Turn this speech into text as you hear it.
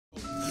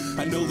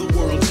I know the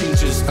world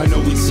changes, I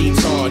know it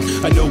seems hard,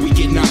 I know we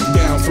get knocked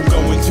down from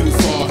going too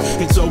far.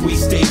 It's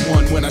always day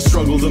one when I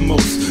struggle the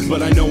most,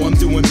 but I know I'm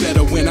doing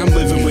better when I'm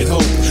living with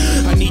hope.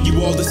 I need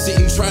you all to sit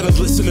and try to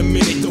listen a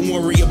minute. Don't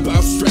worry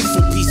about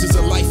stressful pieces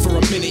of life for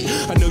a minute.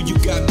 I know you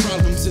got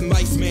problems in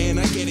life, man,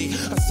 I get it.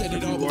 I said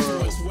it all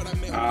before, it's what I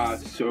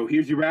meant. So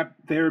here's your Rap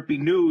Therapy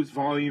News,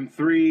 Volume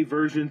 3,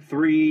 Version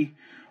 3,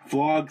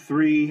 Vlog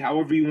 3,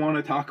 however you want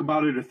to talk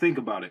about it or think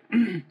about it.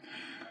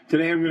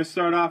 Today I'm going to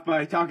start off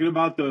by talking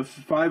about the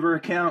Fiverr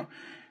account.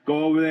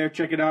 Go over there,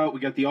 check it out. We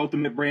got the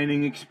ultimate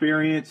branding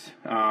experience.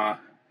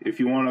 If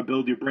you want to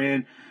build your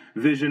brand,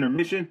 vision, or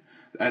mission,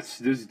 this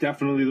is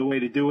definitely the way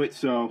to do it.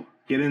 So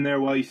get in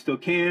there while you still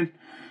can.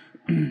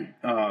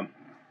 We're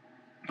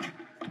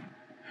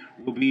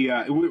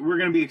going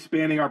to be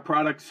expanding our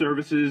product,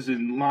 services,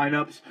 and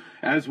lineups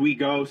as we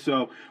go.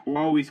 So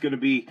we're always going to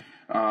be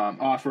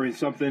offering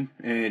something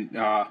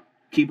and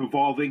keep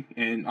evolving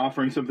and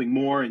offering something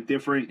more and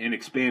different and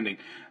expanding.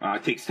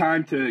 It takes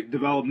time to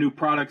develop new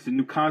products and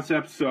new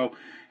concepts. So,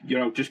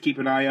 just keep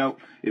an eye out.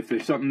 If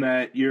there's something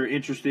that you're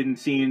interested in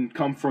seeing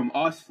come from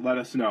us, let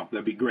us know.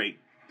 That'd be great.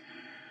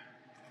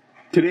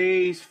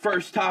 Today's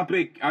first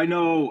topic, I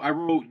know I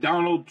wrote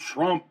Donald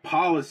Trump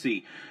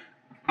policy.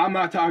 I'm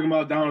not talking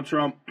about Donald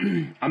Trump.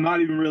 I'm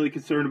not even really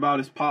concerned about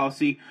his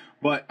policy,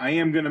 but I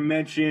am going to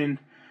mention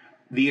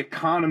the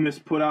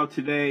Economist put out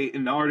today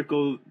an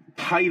article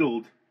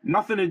titled,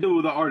 nothing to do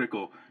with the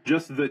article,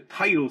 just the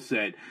title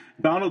said,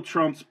 Donald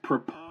Trump's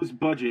proposed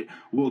budget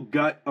will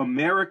gut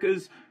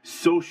America's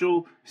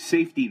social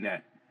safety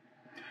net.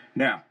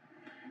 Now,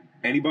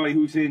 anybody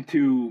who's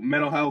into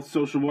mental health,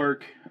 social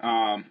work,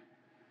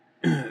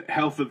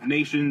 health of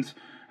nations,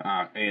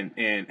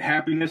 and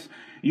happiness,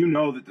 you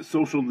know that the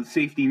social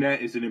safety net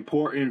is an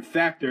important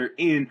factor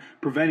in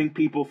preventing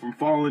people from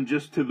falling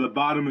just to the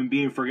bottom and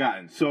being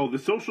forgotten. So the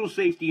social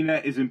safety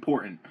net is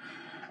important,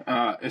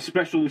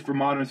 especially for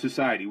modern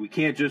society. We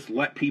can't just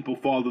let people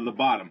fall to the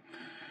bottom.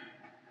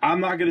 I'm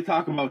not going to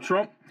talk about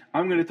Trump.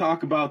 I'm going to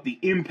talk about the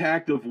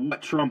impact of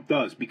what Trump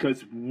does,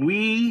 because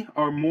we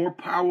are more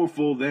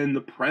powerful than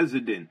the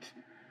president.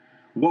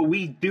 What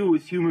we do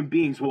as human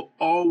beings will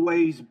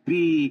always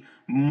be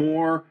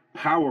more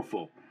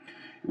powerful.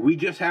 We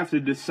just have to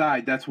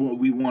decide that's what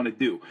we want to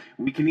do.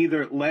 We can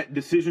either let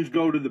decisions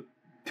go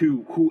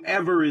to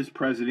whoever is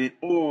president,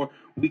 or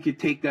we could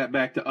take that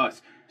back to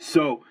us.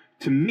 So,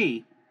 to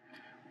me,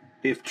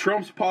 if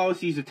Trump's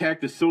policies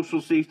attack the social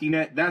safety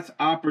net, that's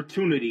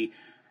opportunity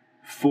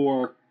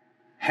for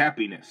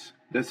happiness.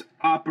 That's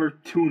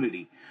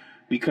opportunity.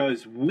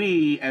 Because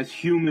we, as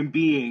human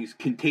beings,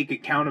 can take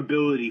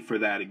accountability for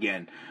that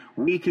again.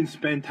 We can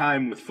spend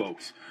time with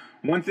folks.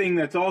 One thing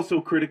that's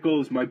also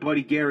critical is my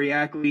buddy Gary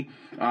Ackley.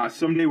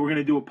 Someday we're going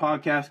to do a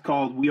podcast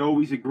called We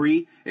Always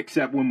Agree,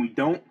 Except When We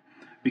Don't.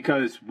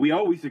 Because we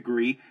always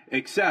agree,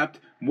 except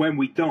when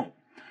we don't.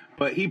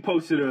 But he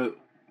posted an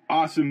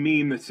awesome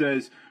meme that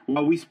says,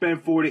 while we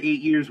spend 4 to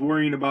 8 years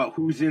worrying about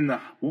who's in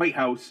the White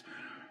House,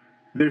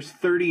 there's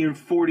 30 and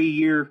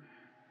 40-year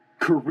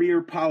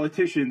career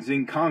politicians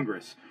in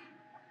Congress.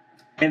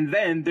 And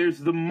then there's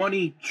the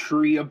money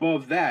tree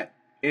above that.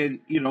 And,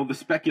 the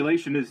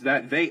speculation is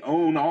that they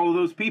own all of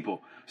those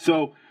people.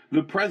 So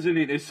the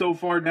president is so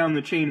far down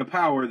the chain of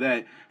power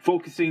that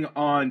focusing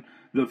on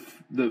the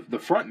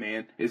front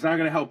man is not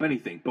going to help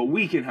anything. But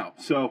we can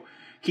help. So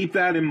keep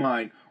that in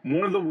mind.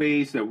 One of the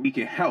ways that we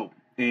can help,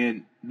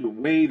 and the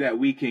way that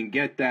we can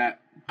get that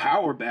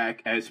power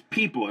back as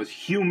people, as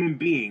human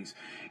beings,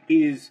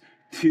 is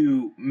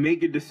to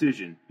make a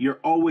decision. You're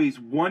always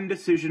one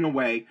decision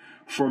away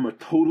from a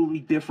totally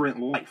different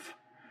life.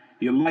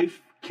 Your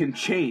life can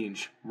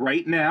change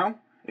right now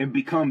and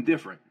become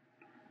different.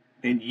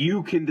 And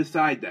you can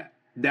decide that.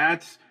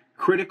 That's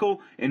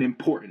critical and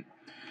important.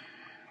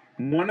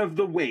 One of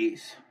the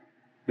ways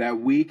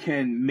that we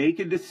can make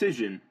a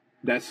decision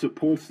that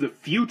supports the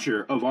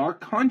future of our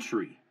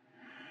country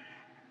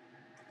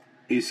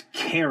is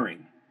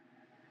caring.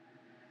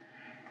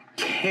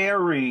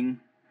 Caring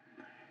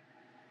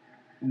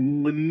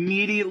will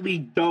immediately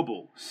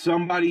double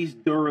somebody's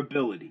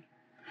durability.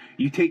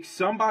 You take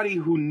somebody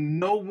who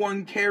no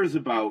one cares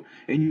about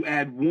and you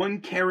add one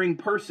caring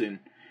person,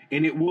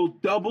 and it will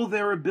double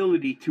their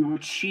ability to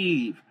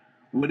achieve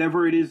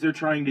whatever it is they're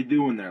trying to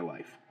do in their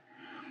life.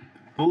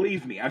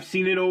 Believe me, I've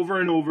seen it over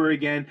and over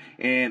again,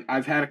 and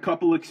I've had a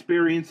couple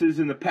experiences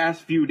in the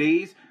past few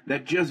days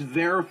that just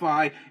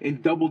verify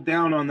and double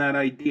down on that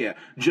idea.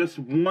 Just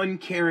one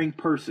caring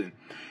person,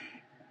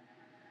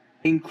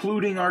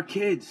 including our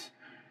kids.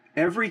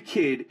 Every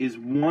kid is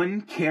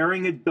one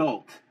caring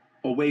adult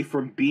away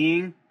from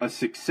being a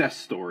success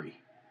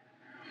story.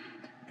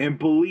 And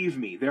believe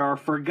me, there are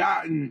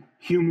forgotten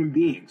human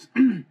beings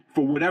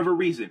for whatever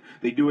reason.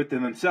 They do it to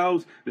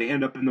themselves. They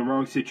end up in the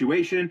wrong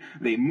situation.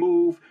 They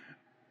move.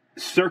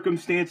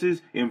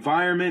 Circumstances,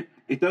 environment,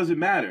 it doesn't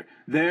matter.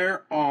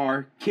 There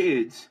are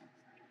kids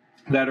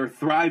that are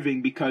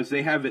thriving because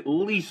they have at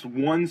least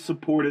one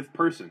supportive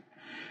person.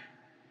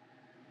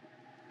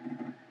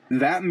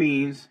 That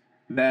means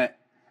that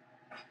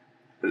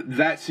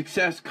that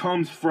success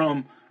comes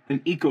from an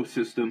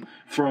ecosystem,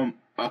 from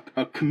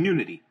a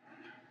community.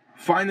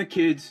 Find the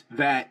kids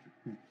that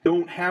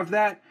don't have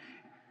that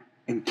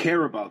and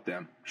care about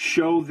them.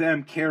 Show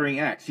them caring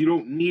acts. You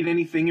don't need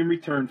anything in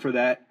return for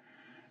that.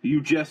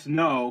 You just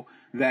know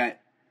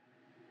that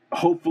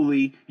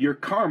hopefully your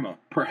karma,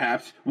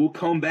 perhaps, will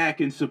come back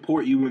and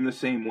support you in the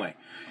same way.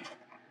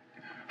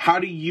 How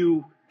do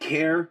you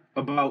care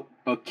about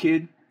a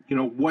kid? You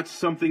know, what's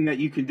something that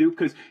you can do?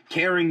 Because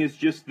caring is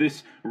just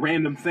this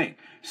random thing.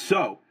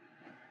 So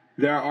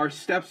there are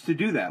steps to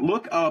do that.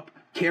 Look up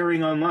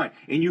caring online.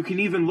 And you can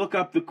even look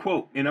up the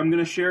quote. And I'm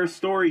going to share a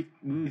story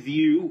with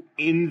you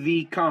in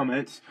the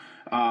comments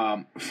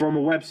from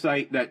a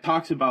website that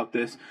talks about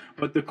this.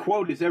 But the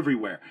quote is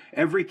everywhere.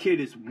 Every kid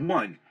is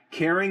one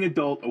caring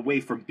adult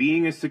away from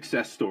being a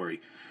success story.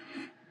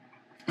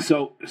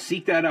 So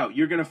seek that out.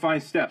 You're going to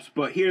find steps.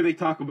 But here they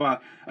talk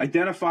about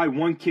identify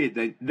one kid,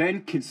 that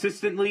then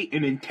consistently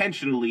and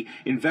intentionally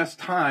invest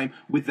time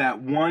with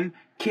that one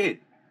kid.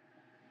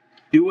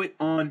 Do it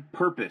on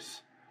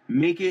purpose.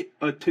 Make it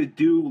a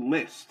to-do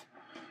list.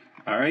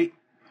 All right?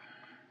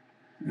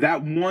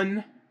 That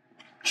one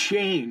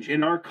change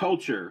in our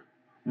culture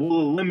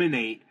will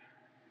eliminate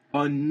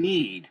a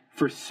need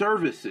for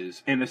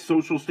services and a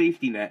social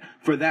safety net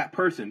for that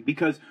person,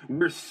 because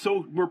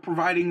we're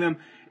providing them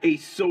a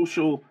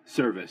social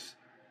service,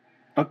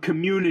 a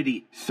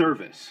community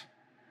service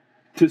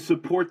to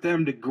support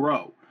them to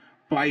grow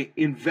by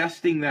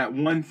investing that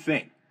one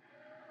thing.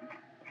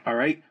 All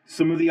right?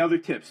 Some of the other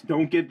tips.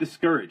 Don't get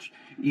discouraged.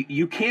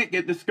 You can't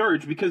get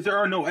discouraged because there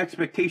are no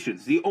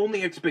expectations. The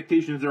only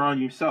expectations are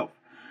on yourself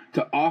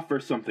to offer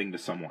something to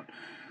someone.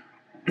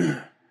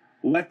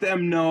 Let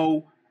them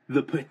know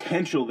the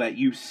potential that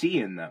you see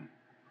in them.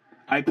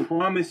 I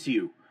promise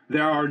you,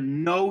 there are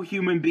no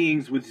human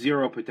beings with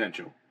zero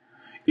potential.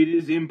 It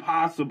is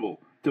impossible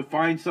to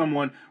find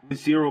someone with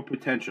zero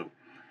potential.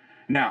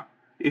 Now,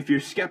 if you're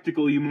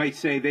skeptical, you might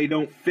say they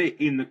don't fit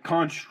in the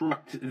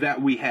construct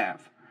that we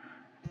have.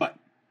 But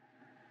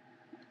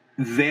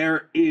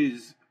there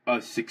is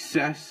a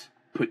success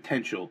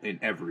potential in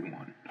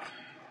everyone.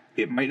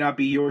 It might not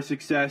be your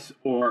success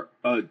or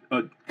a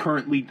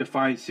currently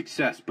defined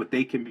success, but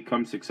they can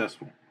become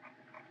successful.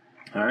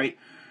 All right?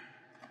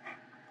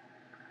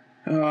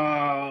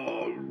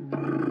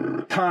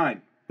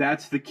 Time.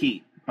 That's the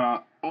key.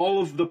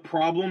 All of the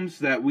problems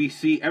that we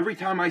see, every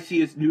time I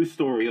see a news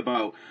story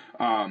about,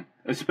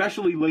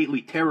 especially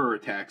lately, terror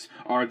attacks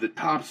are the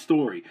top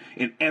story.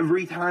 And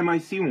every time I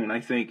see one,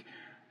 I think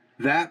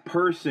that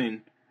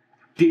person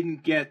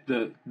didn't get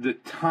the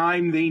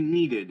time they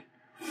needed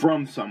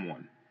from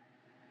someone.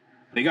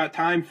 They got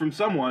time from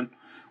someone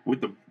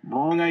with the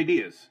wrong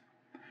ideas.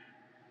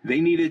 They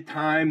needed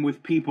time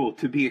with people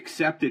to be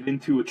accepted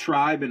into a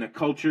tribe and a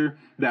culture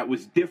that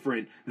was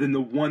different than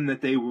the one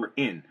that they were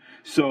in.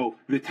 So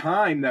the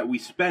time that we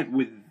spent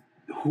with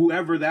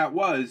whoever that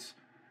was,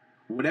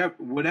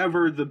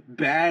 whatever the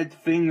bad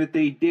thing that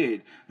they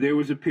did, there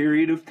was a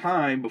period of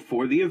time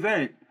before the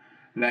event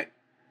that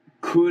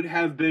could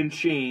have been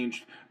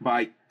changed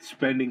by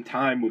spending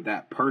time with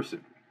that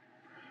person.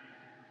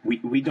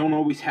 We don't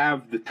always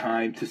have the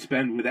time to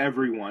spend with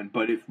everyone,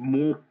 but if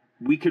more,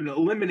 we can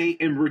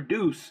eliminate and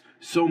reduce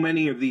so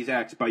many of these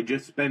acts by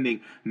just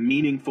spending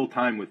meaningful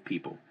time with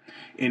people,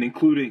 and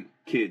including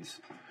kids.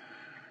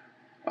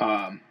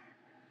 And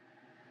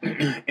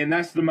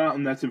that's the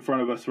mountain that's in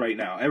front of us right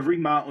now. Every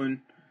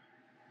mountain,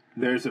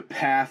 there's a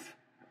path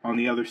on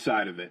the other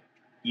side of it.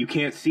 You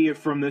can't see it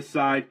from this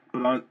side,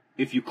 but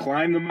if you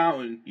climb the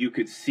mountain, you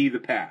could see the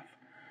path.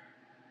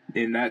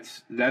 And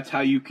that's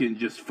how you can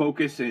just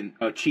focus and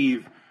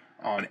achieve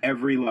on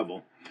every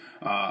level.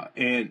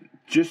 And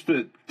just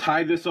to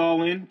tie this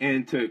all in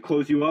and to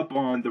close you up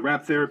on the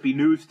Rap Therapy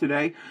news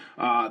today,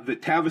 the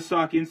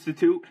TAVISTOCK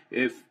Institute,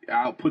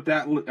 I'm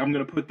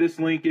going to put this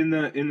link in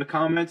the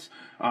comments.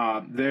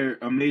 They're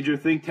a major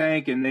think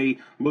tank, and they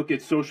look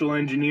at social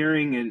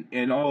engineering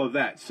and all of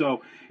that.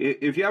 So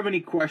if you have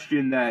any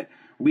question that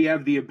we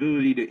have the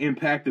ability to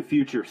impact the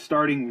future,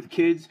 starting with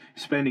kids,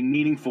 spending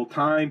meaningful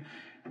time,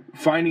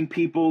 finding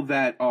people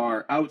that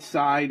are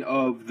outside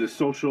of the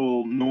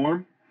social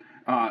norm,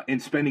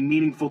 and spending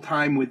meaningful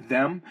time with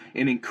them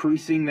and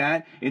increasing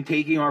that and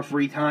taking our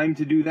free time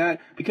to do that,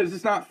 because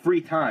it's not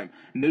free time.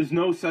 There's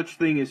no such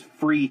thing as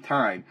free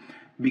time,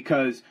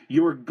 because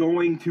you're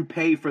going to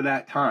pay for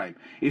that time.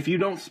 If you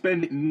don't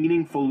spend it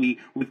meaningfully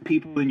with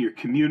people in your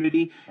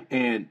community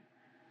and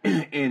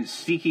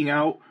seeking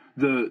out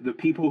the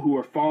people who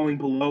are falling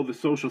below the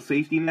social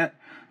safety net,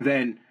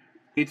 then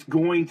it's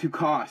going to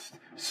cost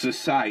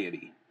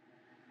society.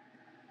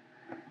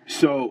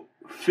 So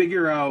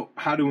figure out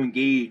how to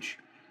engage.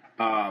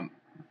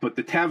 But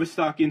the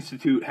TAVISTOCK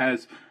Institute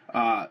has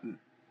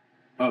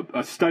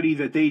a study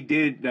that they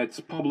did that's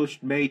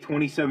published May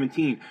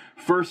 2017.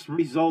 First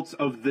results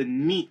of the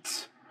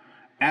NEETS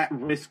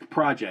at-risk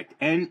project,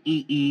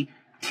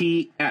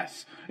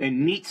 NEETS.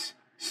 And NEETS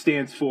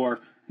stands for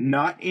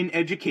Not in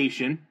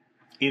Education,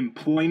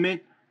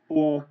 Employment,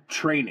 or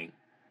Training.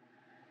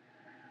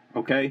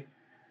 Okay?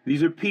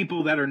 These are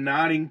people that are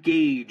not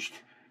engaged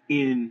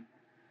in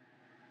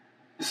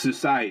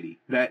society,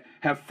 that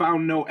have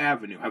found no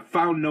avenue, have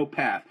found no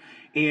path.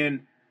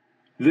 And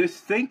this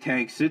think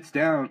tank sits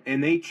down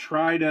and they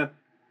try to,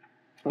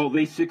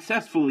 they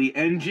successfully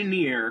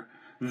engineer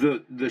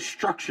the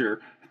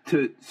structure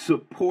to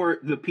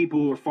support the people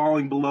who are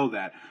falling below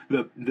that,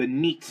 the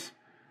NEETS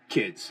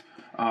kids.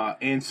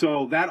 And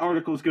so that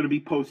article is going to be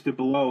posted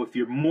below if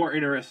you're more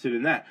interested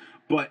in that.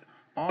 But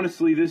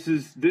honestly,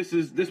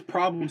 this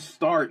problem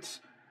starts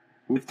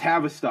with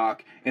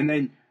TAVISTOCK, and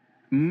then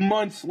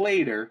months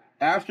later,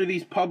 after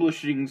these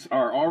publishings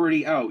are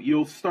already out,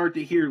 you'll start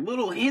to hear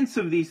little hints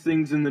of these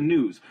things in the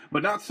news,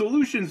 but not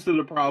solutions to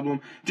the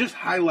problem, just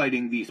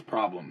highlighting these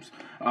problems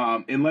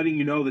and letting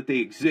you know that they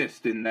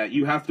exist and that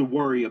you have to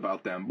worry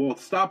about them. Well,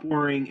 stop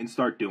worrying and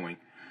start doing.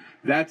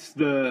 That's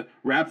the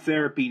Rap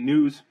Therapy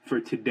news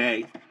for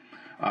today.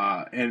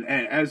 And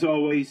as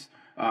always,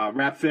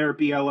 Rap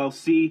Therapy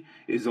LLC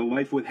is a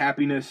Life with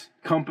Happiness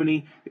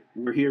company.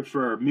 We're here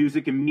for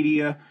music and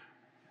media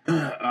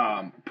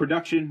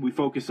production. We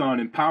focus on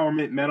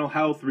empowerment, mental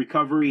health,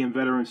 recovery, and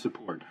veteran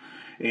support.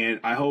 And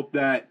I hope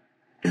that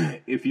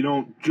if you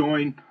don't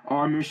join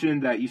our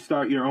mission, that you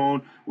start your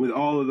own with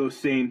all of those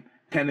same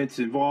tenets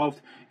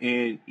involved,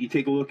 and you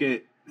take a look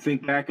at,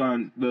 think back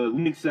on the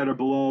links that are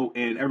below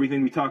and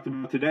everything we talked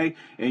about today,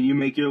 and you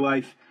make your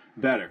life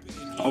better.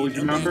 Always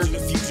remember, the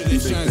future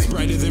that shines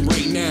brighter than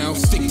right now.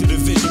 Stick to the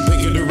vision,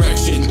 pick a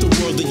direction.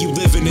 The world that you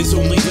live in is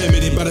only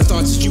limited by the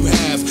thoughts that you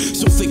have.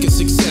 So think of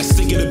success,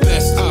 think of the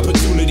best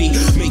opportunity.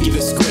 Make it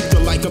a script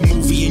or like a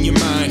movie in your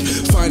mind.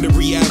 Find a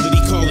reality,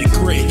 call it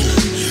grit.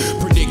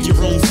 Predict your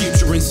own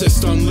future,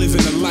 insist on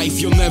living a life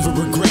you'll never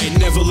regret.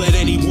 Never let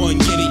anyone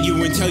get at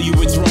you and tell you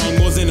it's wrong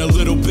more than a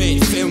little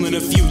bit. Failing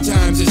a few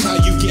times is how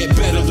you get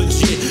better,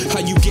 legit. How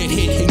you get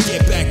hit and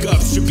get back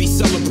up should be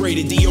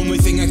celebrated. The only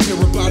thing I care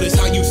about is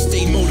how you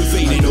stay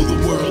motivated. I know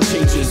the world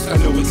changes, I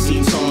know it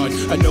seems hard.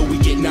 I know we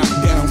get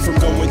knocked down from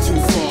going too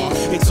far.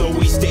 It's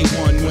always day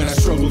one when I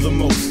struggle the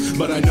most,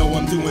 but I know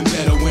I'm doing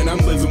better when I'm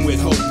living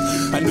with hope.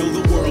 I know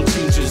the world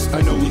changes,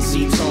 I know it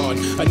seems hard.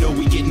 I know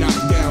we get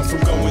knocked down from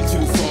going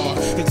too far.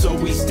 It's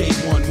always day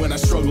one when I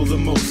struggle the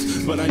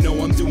most, but I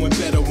know I'm doing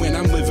better when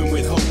I'm living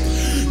with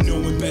hope.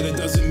 Knowing better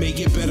doesn't make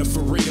it better for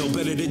real.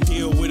 Better to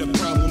deal with a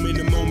problem in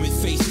the moment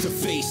face to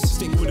face.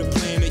 Stick with a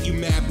plan that you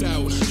mapped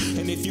out,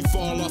 and if you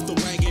fall off the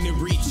wagon and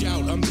reach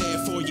out, I'm there